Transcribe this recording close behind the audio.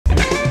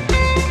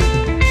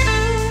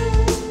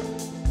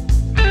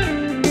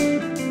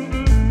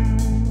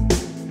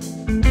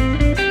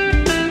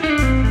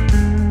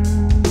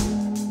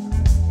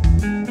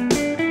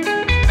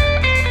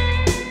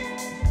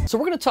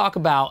to talk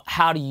about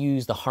how to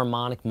use the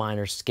harmonic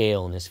minor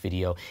scale in this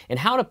video and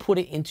how to put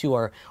it into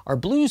our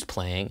blues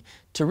playing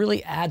to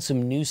really add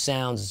some new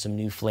sounds and some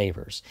new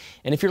flavors.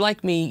 And if you're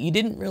like me, you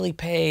didn't really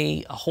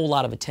pay a whole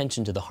lot of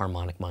attention to the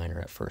harmonic minor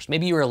at first.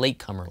 Maybe you were a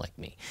latecomer like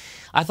me.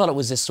 I thought it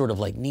was this sort of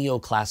like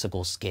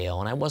neoclassical scale,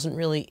 and I wasn't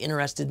really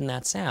interested in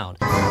that sound.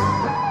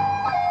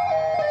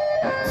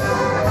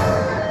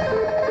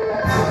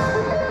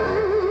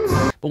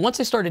 But once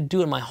I started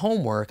doing my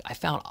homework, I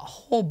found a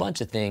whole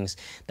bunch of things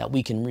that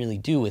we can really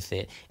do with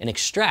it and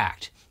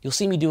extract. You'll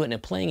see me do it in a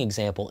playing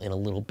example in a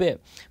little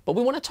bit. But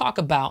we want to talk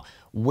about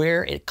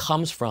where it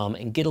comes from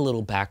and get a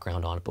little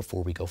background on it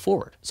before we go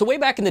forward. So way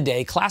back in the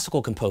day,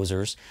 classical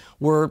composers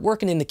were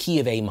working in the key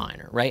of A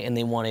minor, right? And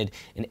they wanted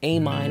an A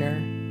minor,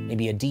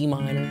 maybe a D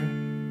minor,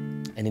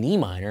 and an E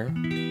minor,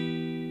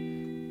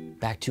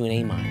 back to an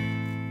A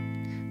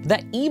minor. But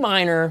that E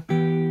minor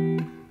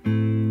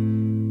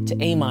to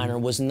A minor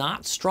was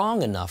not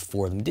strong enough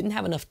for them, didn't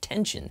have enough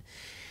tension.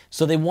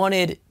 So they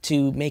wanted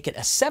to make it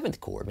a seventh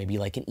chord, maybe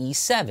like an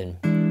E7.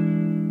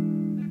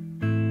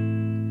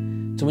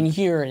 So when you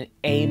hear an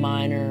A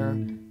minor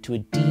to a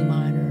D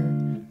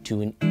minor to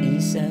an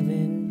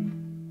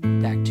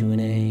E7, back to an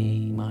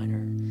A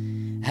minor,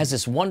 it has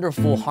this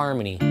wonderful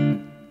harmony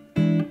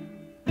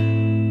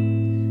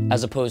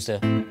as opposed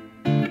to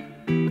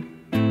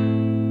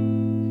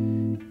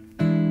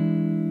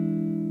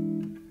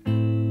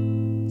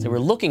we're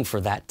looking for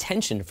that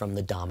tension from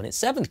the dominant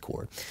seventh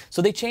chord.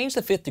 So they changed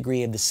the fifth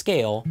degree of the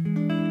scale to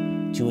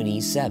an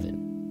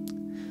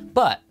E7.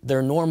 But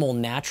their normal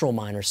natural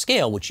minor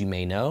scale, which you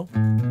may know,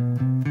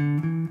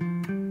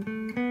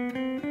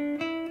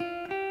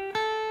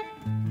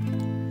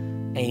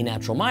 A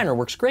natural minor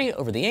works great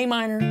over the A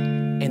minor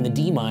and the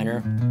D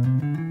minor.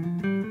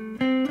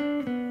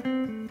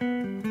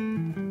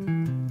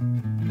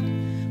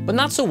 But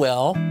not so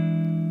well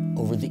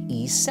over the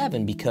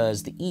E7,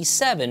 because the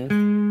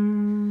E7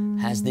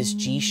 has this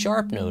G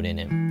sharp note in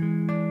it.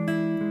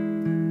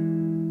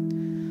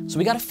 So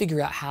we got to figure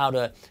out how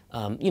to,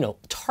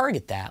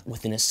 target that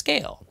within a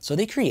scale. So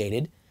they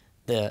created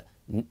the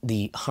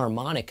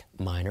harmonic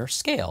minor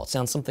scale. It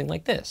sounds something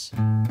like this.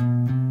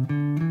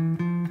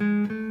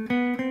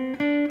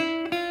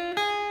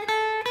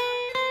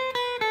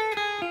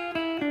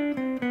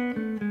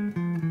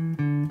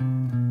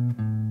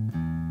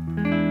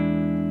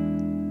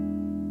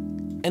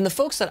 And the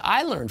folks that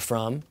I learned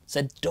from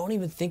said, don't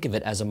even think of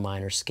it as a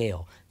minor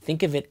scale.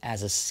 Think of it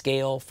as a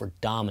scale for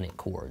dominant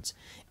chords.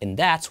 And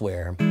that's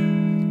where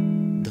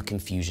the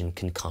confusion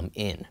can come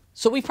in.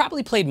 So we've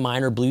probably played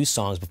minor blues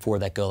songs before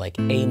that go like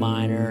A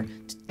minor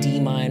to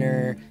D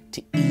minor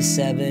to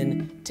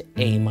E7 to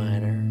A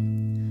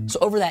minor. So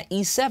over that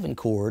E7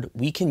 chord,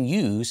 we can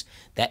use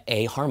that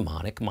A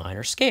harmonic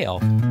minor scale.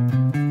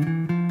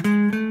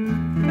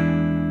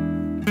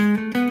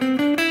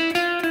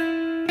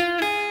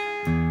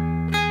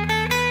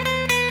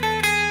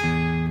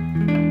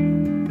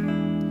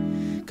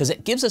 Because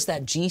it gives us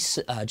that G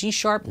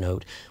sharp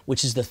note,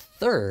 which is the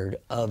third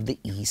of the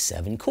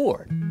E7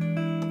 chord.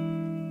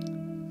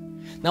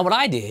 Now what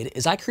I did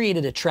is I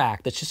created a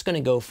track that's just going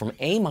to go from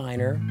A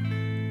minor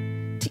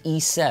to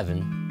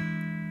E7,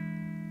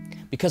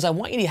 because I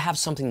want you to have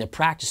something to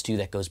practice to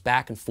that goes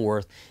back and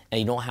forth and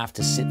you don't have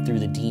to sit through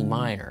the D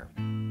minor.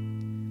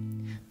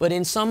 But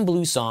in some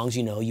blues songs,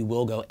 you know, you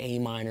will go A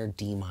minor,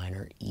 D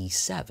minor,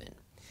 E7.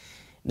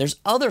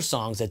 There's other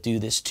songs that do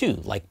this too,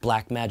 like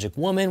Black Magic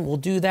Woman will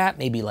do that,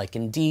 maybe like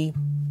in D.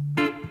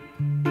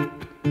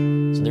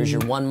 So there's your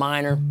 1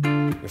 minor,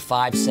 your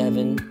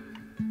 5/7.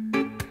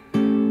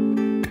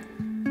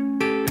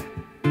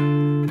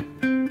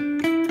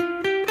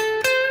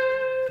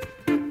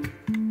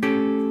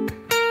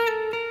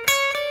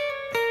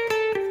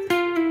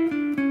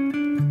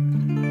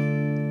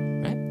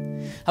 Right?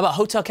 How about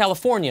Hotel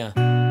California?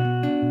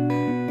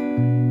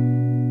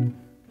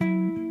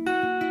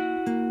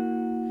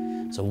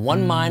 So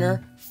 1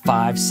 minor,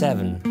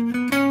 5/7.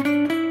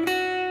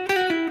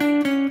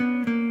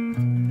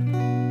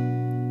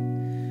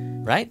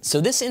 Right?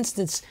 So this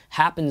instance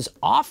happens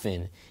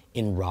often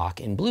in rock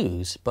and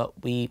blues,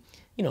 but we,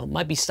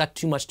 might be stuck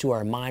too much to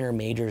our minor,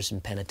 majors,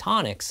 and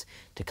pentatonics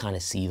to kind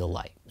of see the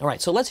light. All right,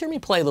 so let's hear me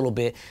play a little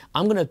bit.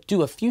 I'm going to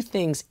do a few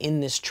things in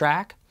this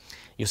track.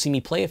 You'll see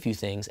me play a few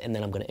things, and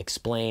then I'm going to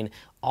explain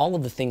all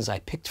of the things I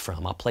picked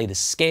from. I'll play the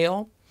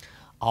scale.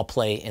 I'll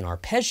play an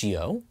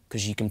arpeggio,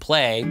 because you can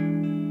play.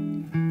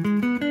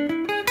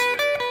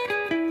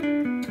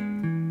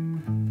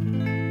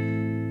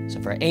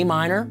 So for A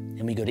minor,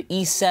 and we go to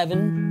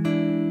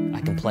E7, I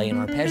can play an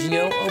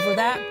arpeggio over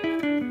that.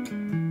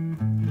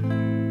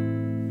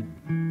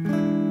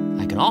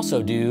 I can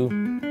also do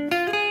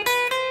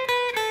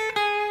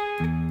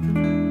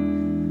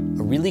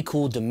a really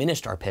cool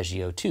diminished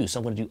arpeggio too. So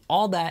I'm going to do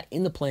all that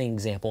in the playing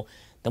example,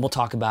 then we'll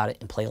talk about it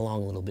and play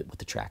along a little bit with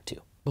the track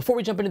too. Before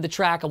we jump into the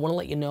track, I want to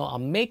let you know I'll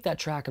make that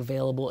track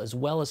available, as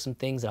well as some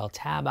things that I'll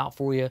tab out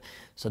for you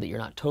so that you're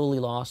not totally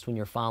lost when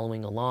you're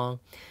following along.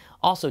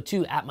 Also,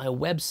 too, at my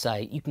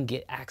website, you can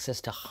get access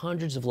to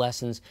hundreds of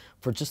lessons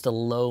for just a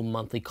low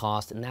monthly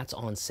cost, and that's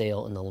on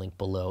sale in the link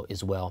below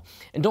as well.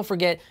 And don't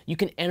forget, you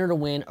can enter to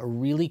win a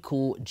really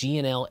cool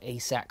G&L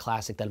ASAT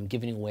Classic that I'm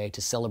giving away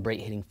to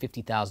celebrate hitting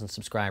 50,000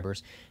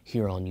 subscribers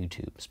here on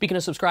YouTube. Speaking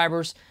of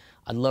subscribers,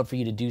 I'd love for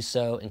you to do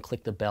so and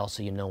click the bell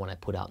so you know when I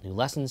put out new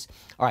lessons.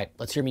 All right,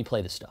 let's hear me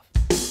play this stuff.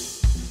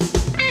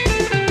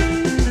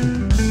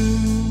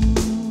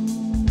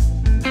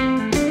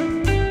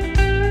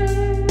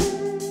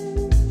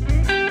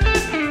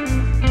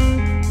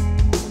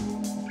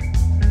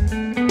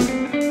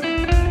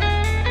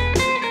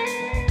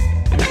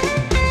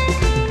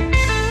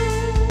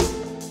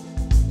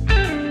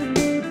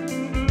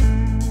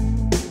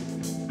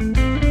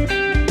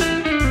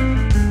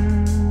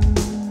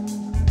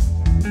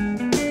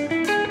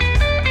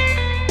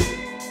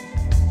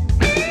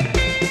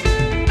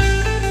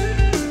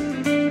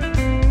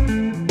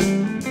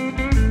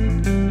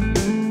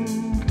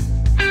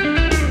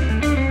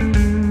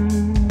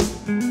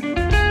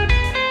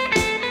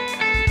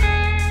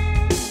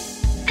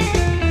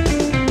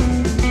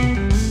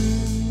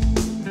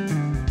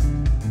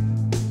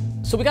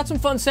 So we got some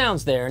fun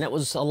sounds there, and it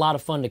was a lot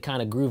of fun to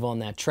kind of groove on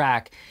that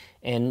track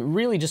and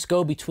really just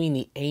go between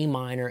the A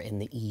minor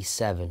and the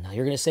E7. Now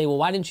you're going to say, well,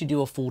 why didn't you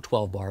do a full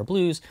 12-bar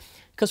blues?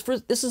 Because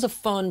this is a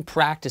fun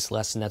practice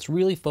lesson that's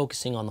really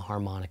focusing on the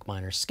harmonic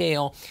minor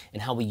scale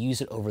and how we use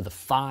it over the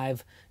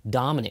 5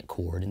 dominant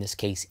chord, in this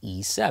case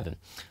E7.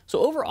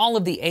 So over all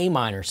of the A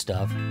minor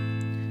stuff,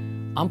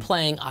 I'm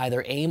playing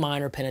either A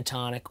minor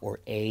pentatonic or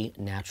A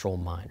natural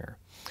minor.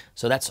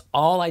 So that's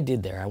all I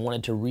did there. I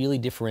wanted to really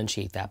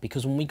differentiate that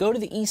because when we go to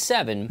the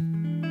E7,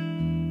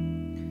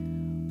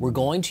 we're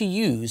going to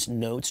use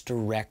notes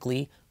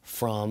directly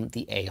from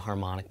the A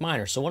harmonic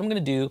minor. So what I'm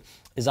going to do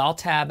is I'll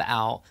tab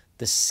out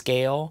the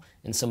scale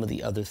and some of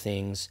the other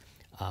things,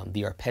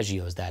 the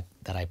arpeggios that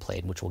I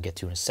played, which we'll get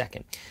to in a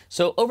second.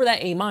 So over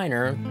that A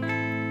minor,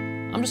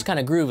 I'm just kind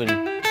of grooving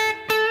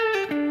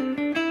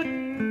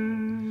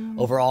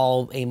over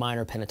all A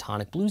minor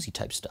pentatonic bluesy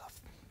type stuff.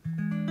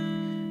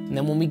 And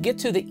then when we get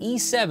to the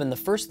E7, the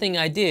first thing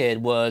I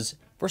did was,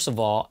 first of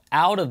all,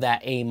 out of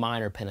that A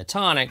minor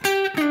pentatonic,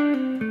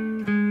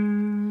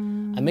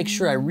 I make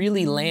sure I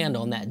really land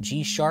on that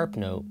G sharp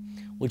note,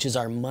 which is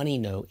our money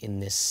note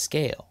in this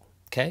scale.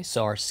 Okay,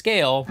 so our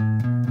scale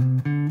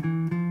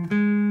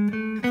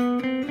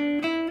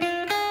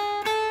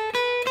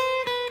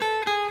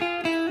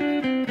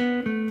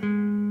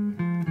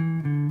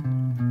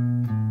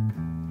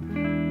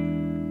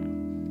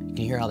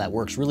how that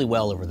works really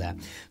well over that.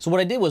 So what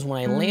I did was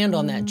when I land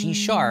on that G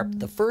sharp,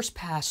 the first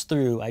pass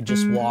through, I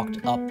just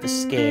walked up the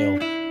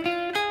scale.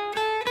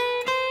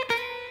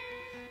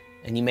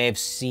 And you may have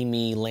seen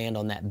me land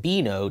on that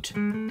B note.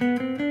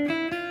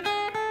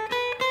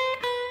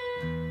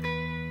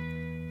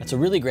 That's a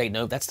really great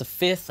note. That's the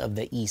 5th of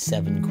the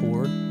E7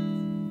 chord.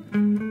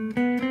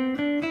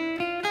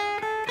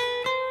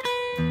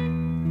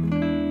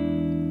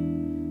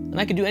 And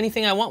I could do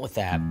anything I want with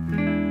that.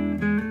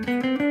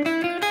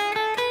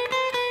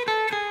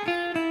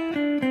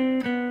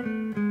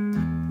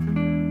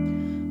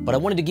 But I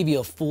wanted to give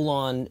you a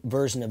full-on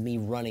version of me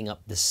running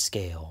up the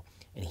scale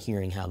and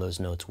hearing how those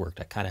notes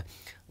worked. I kind of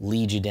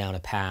lead you down a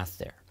path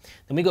there.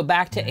 Then we go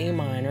back to A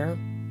minor,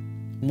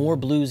 more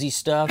bluesy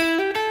stuff.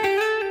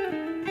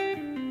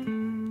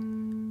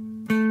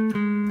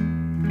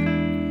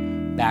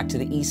 Back to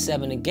the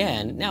E7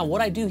 again. Now what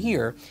I do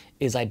here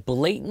is I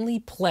blatantly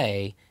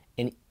play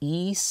an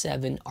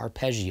E7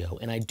 arpeggio,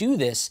 and I do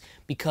this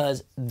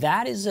because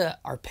that is an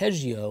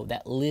arpeggio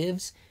that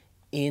lives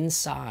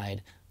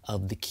inside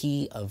of the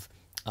key of,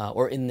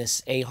 or in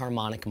this A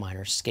harmonic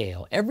minor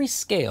scale. Every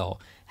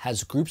scale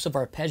has groups of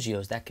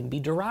arpeggios that can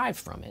be derived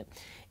from it.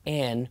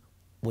 And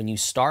when you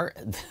start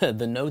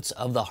the notes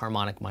of the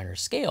harmonic minor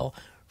scale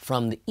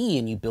from the E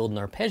and you build an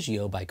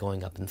arpeggio by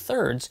going up in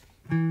thirds,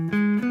 you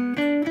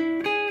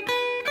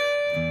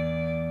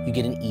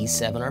get an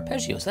E7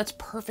 arpeggio. So that's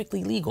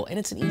perfectly legal, and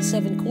it's an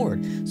E7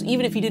 chord. So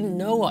even if you didn't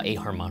know a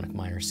harmonic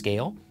minor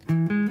scale, you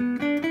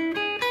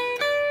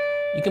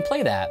can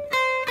play that.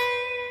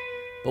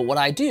 But what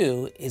I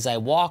do is I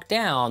walk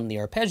down the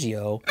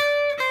arpeggio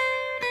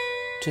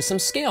to some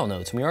scale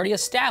notes. We already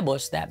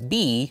established that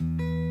B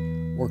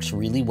works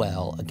really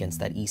well against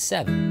that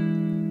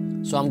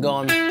E7. So I'm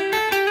going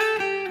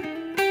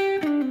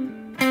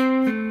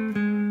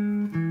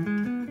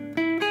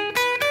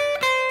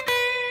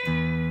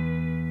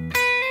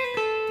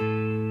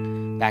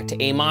back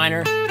to A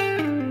minor.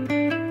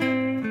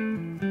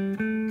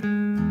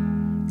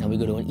 Now we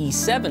go to an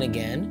E7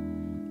 again,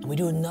 and we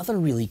do another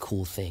really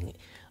cool thing.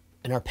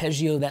 An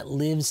arpeggio that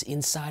lives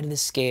inside of the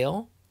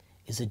scale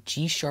is a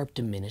G sharp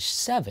diminished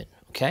 7,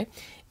 okay?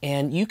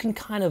 And you can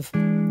kind of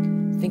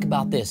think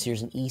about this.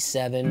 Here's an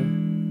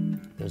E7,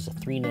 there's a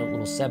 3-note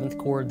little 7th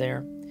chord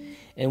there,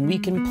 and we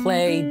can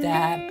play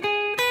that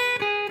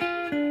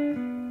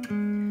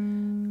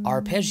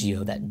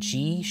arpeggio, that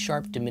G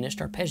sharp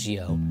diminished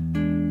arpeggio,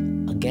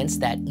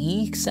 against that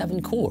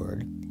E7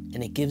 chord,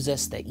 and it gives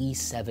us the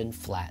E7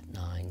 flat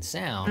 9 clean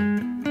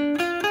sound.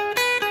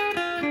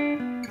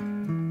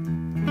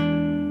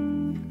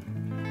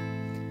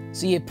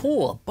 So you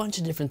pull a bunch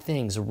of different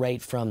things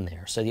right from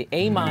there. So the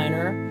A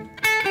minor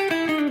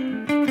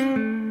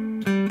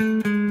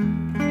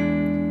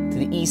to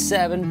the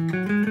E7,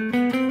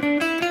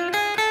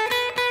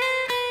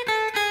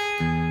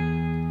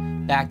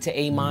 back to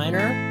A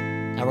minor.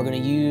 Now we're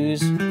going to use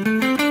the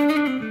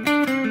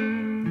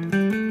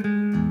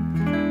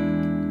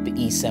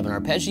E7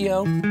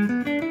 arpeggio,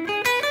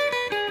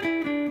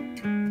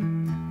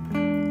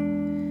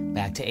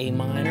 back to A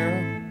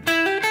minor.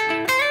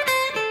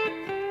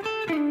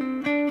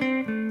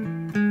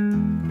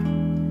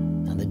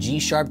 G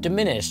sharp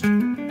diminished.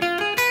 And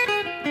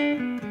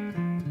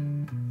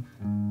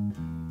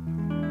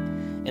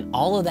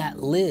all of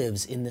that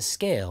lives in the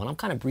scale. And I'm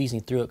kind of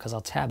breezing through it because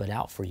I'll tab it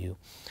out for you.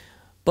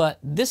 But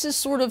this is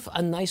sort of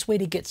a nice way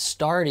to get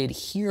started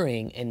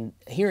hearing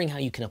how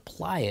you can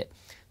apply it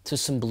to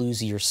some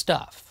bluesier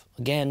stuff.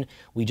 Again,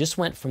 we just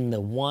went from the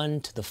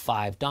 1 to the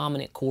 5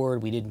 dominant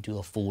chord. We didn't do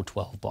a full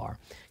 12 bar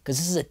because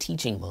this is a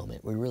teaching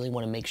moment. We really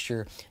want to make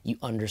sure you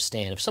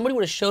understand. If somebody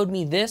would have showed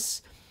me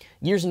this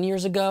years and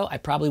years ago, I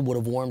probably would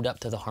have warmed up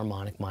to the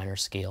harmonic minor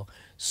scale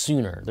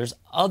sooner. There's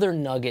other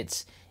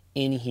nuggets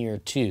in here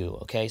too,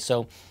 okay?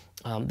 So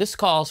this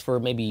calls for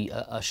maybe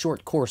a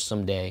short course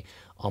someday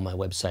on my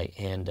website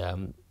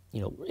and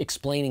you know,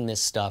 explaining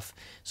this stuff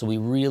so we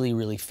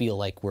really feel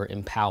like we're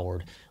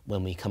empowered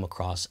when we come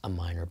across a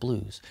minor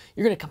blues.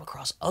 You're gonna come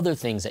across other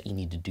things that you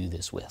need to do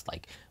this with,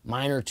 like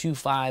minor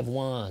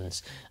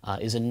 2-5-1s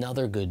is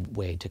another good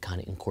way to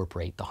kind of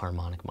incorporate the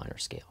harmonic minor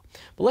scale.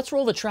 But let's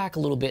roll the track a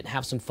little bit and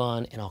have some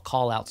fun, and I'll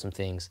call out some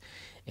things,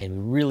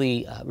 and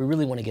we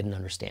really want to get an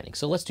understanding.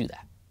 So let's do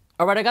that.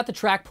 All right, I got the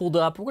track pulled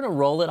up. We're gonna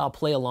roll it. I'll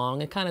play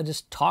along and kind of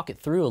just talk it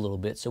through a little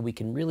bit so we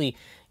can really,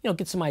 you know,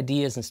 get some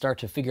ideas and start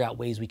to figure out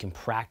ways we can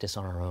practice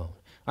on our own. All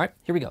right,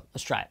 here we go.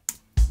 Let's try it.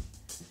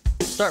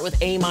 Start with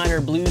A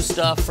minor blues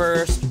stuff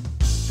first.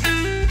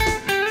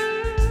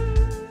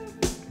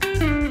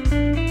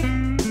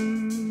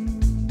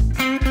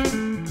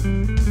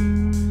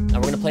 Now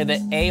we're gonna play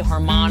the A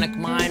harmonic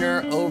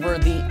minor over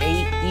the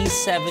 8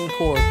 E7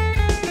 chord.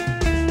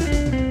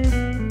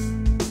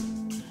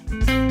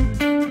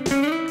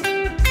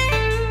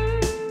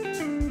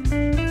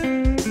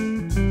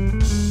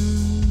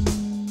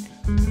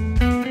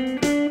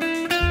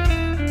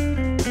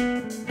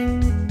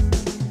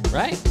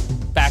 Right?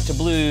 Back to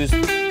blues.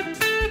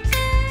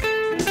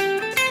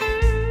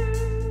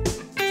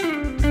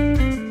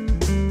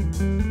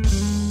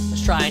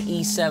 Let's try an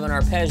E7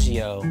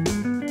 arpeggio.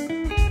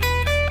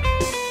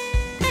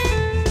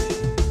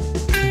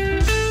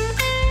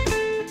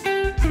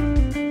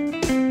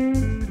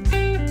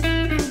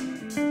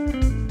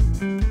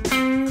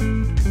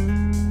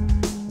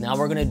 Now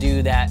we're gonna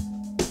do that.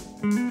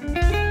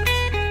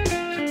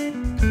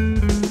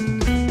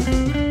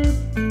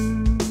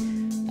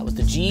 That was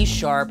the G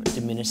sharp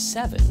diminished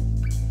 7.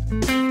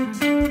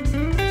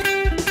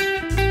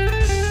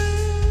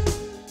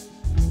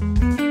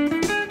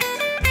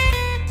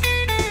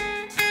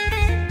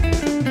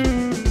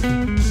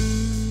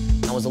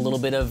 That was a little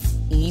bit of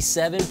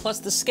E7 plus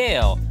the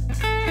scale.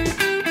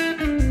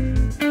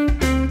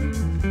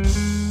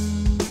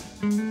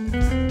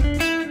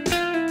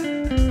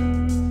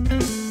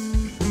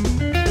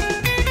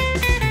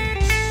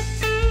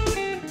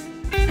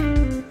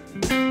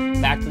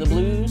 Back to the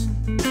blues.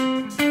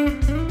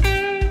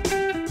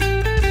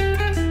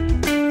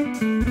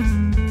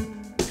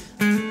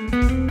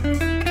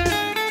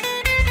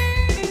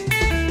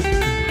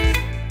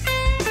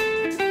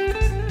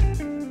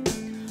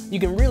 You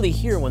can really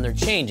hear when they're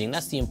changing.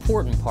 That's the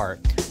important part.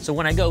 So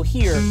when I go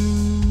here,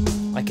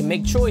 I can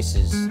make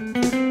choices.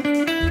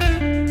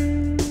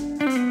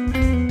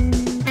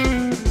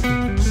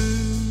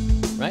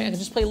 Right? I can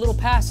just play little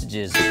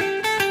passages.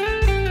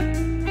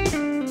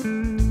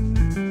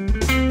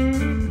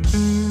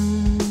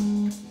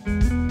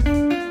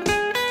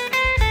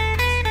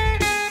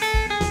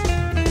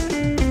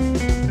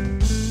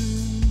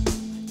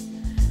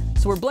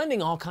 So we're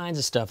blending all kinds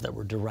of stuff that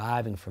we're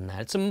deriving from that.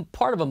 It's a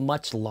part of a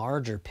much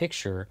larger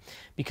picture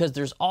because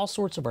there's all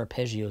sorts of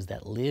arpeggios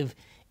that live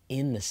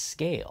in the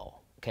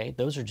scale, okay?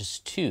 Those are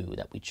just two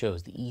that we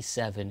chose, the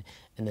E7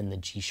 and then the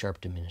G sharp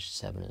diminished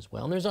 7 as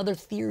well. And there's other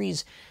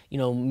theories, you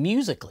know,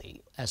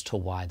 musically as to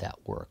why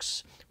that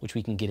works, which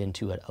we can get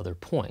into at other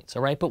points,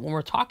 all right? But when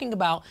we're talking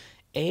about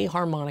a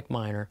harmonic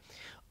minor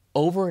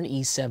over an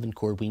E7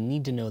 chord, we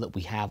need to know that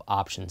we have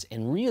options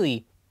and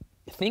really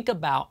think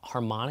about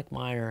harmonic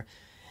minor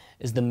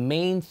is the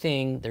main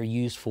thing they're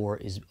used for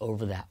is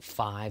over that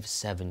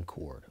 5-7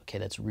 chord. Okay,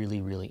 that's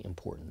really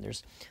important.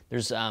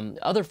 There's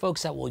other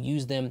folks that will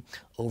use them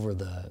over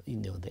the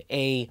the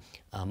A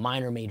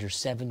minor major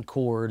 7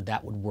 chord.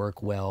 That would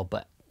work well,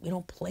 but we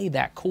don't play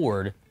that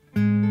chord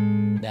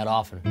that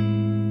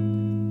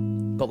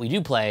often. But we do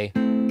play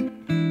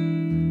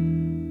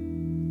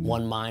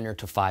 1 minor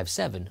to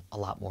 5-7 a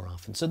lot more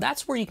often. So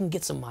that's where you can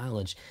get some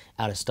mileage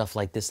out of stuff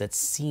like this that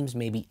seems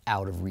maybe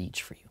out of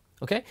reach for you.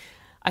 Okay.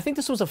 I think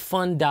this was a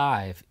fun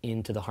dive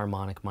into the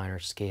harmonic minor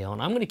scale,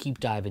 and I'm going to keep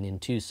diving in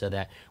too so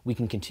that we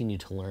can continue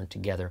to learn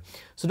together.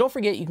 So don't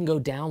forget, you can go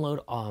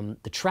download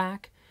the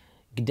track.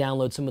 You can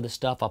download some of the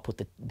stuff. I'll put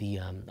the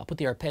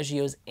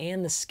arpeggios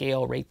and the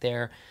scale right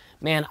there.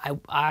 Man,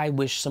 I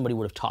wish somebody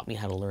would have taught me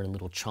how to learn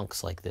little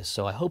chunks like this.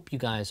 So I hope you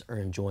guys are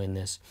enjoying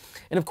this.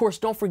 And of course,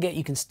 don't forget,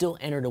 you can still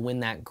enter to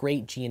win that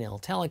great G&L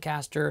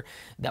Telecaster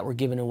that we're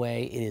giving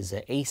away. It is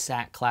an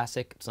ASAT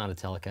Classic. It's not a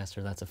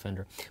Telecaster, that's a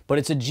Fender, but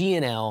it's a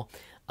G&L.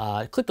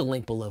 Click the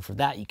link below for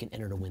that. You can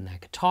enter to win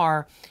that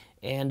guitar.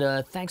 And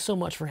thanks so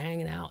much for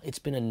hanging out. It's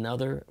been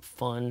another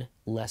fun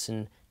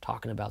lesson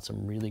talking about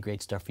some really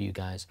great stuff for you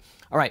guys.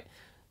 All right,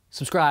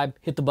 subscribe,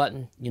 hit the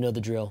button. You know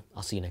the drill.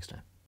 I'll see you next time.